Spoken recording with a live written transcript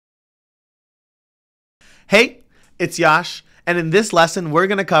Hey, it's Yash, and in this lesson, we're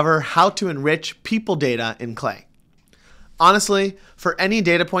going to cover how to enrich people data in Clay. Honestly, for any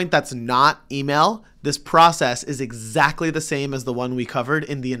data point that's not email, this process is exactly the same as the one we covered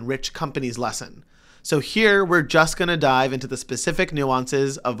in the Enrich Companies lesson. So here, we're just going to dive into the specific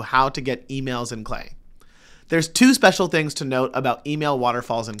nuances of how to get emails in Clay. There's two special things to note about email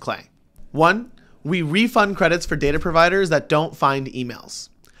waterfalls in Clay. One, we refund credits for data providers that don't find emails.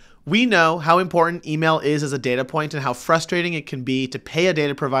 We know how important email is as a data point and how frustrating it can be to pay a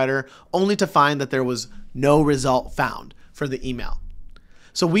data provider only to find that there was no result found for the email.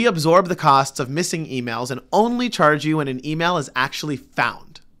 So we absorb the costs of missing emails and only charge you when an email is actually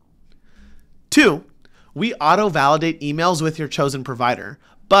found. Two, we auto-validate emails with your chosen provider,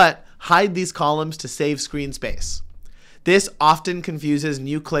 but hide these columns to save screen space. This often confuses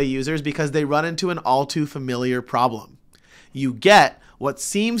new Clay users because they run into an all too familiar problem. You get what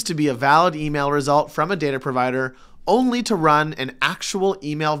seems to be a valid email result from a data provider only to run an actual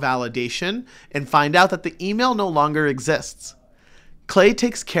email validation and find out that the email no longer exists. Clay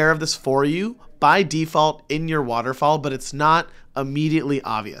takes care of this for you by default in your waterfall, but it's not immediately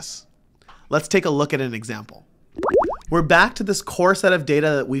obvious. Let's take a look at an example. We're back to this core set of data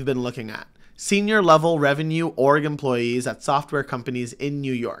that we've been looking at. Senior level revenue org employees at software companies in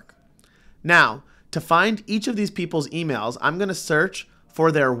New York. Now, to find each of these people's emails, I'm going to search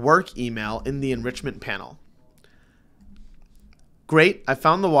for their work email in the enrichment panel. Great, I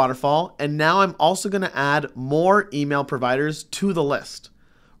found the waterfall, and now I'm also going to add more email providers to the list.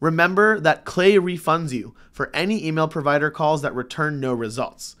 Remember that Clay refunds you for any email provider calls that return no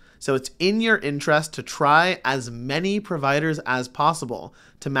results. So it's in your interest to try as many providers as possible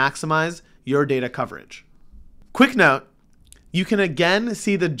to maximize your data coverage. Quick note, you can again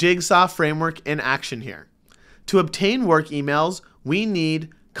see the Jigsaw framework in action here. To obtain work emails, we need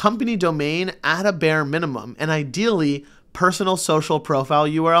company domain at a bare minimum and ideally personal social profile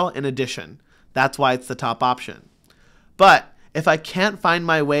URL in addition. That's why it's the top option. But if I can't find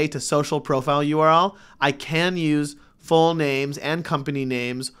my way to social profile URL, I can use full names and company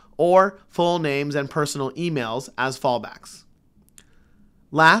names or full names and personal emails as fallbacks.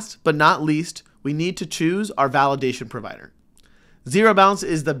 Last but not least, we need to choose our validation provider. Zero Bounce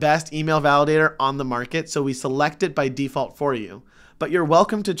is the best email validator on the market, so we select it by default for you, but you're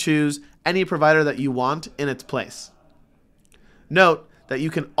welcome to choose any provider that you want in its place. Note that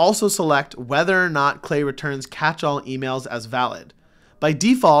you can also select whether or not Clay returns catch-all emails as valid. By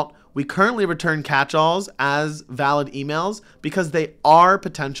default, we currently return catch-alls as valid emails because they are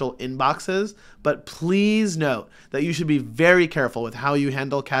potential inboxes, but please note that you should be very careful with how you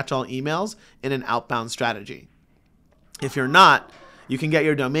handle catch-all emails in an outbound strategy. If you're not, you can get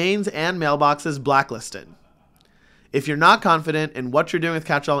your domains and mailboxes blacklisted. If you're not confident in what you're doing with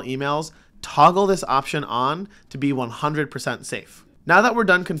catch-all emails, toggle this option on to be 100% safe. Now that we're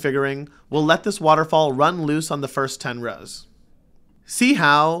done configuring, we'll let this waterfall run loose on the first 10 rows. See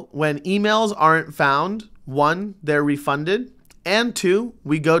how when emails aren't found, 1, they're refunded, and 2,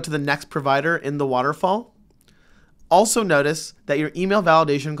 we go to the next provider in the waterfall. Also notice that your email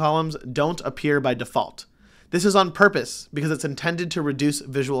validation columns don't appear by default. This is on purpose because it's intended to reduce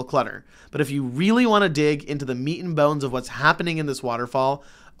visual clutter. But if you really want to dig into the meat and bones of what's happening in this waterfall,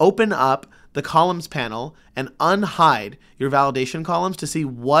 open up the columns panel and unhide your validation columns to see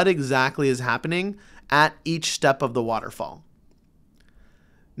what exactly is happening at each step of the waterfall.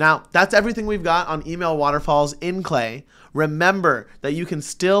 Now, that's everything we've got on email waterfalls in Clay. Remember that you can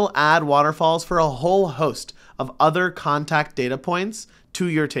still add waterfalls for a whole host of other contact data points to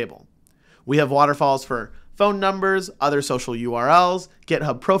your table. We have waterfalls for phone numbers, other social URLs,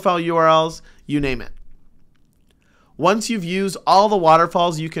 GitHub profile URLs, you name it. Once you've used all the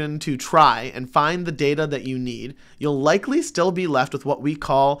waterfalls you can to try and find the data that you need, you'll likely still be left with what we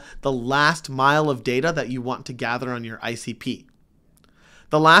call the last mile of data that you want to gather on your ICP.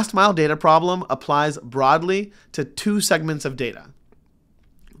 The last mile data problem applies broadly to two segments of data.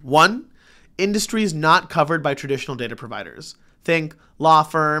 One, industries not covered by traditional data providers. Think law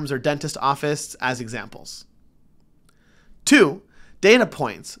firms or dentist office as examples. 2, data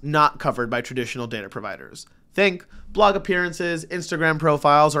points not covered by traditional data providers. Think blog appearances, Instagram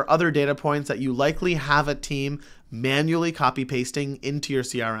profiles, or other data points that you likely have a team manually copy-pasting into your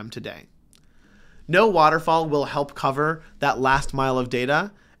CRM today. No waterfall will help cover that last mile of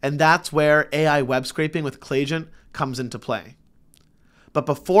data, and that's where AI web scraping with Clayagent comes into play. But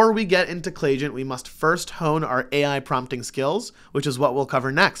before we get into Clayagent, we must first hone our AI prompting skills, which is what we'll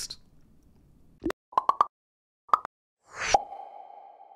cover next.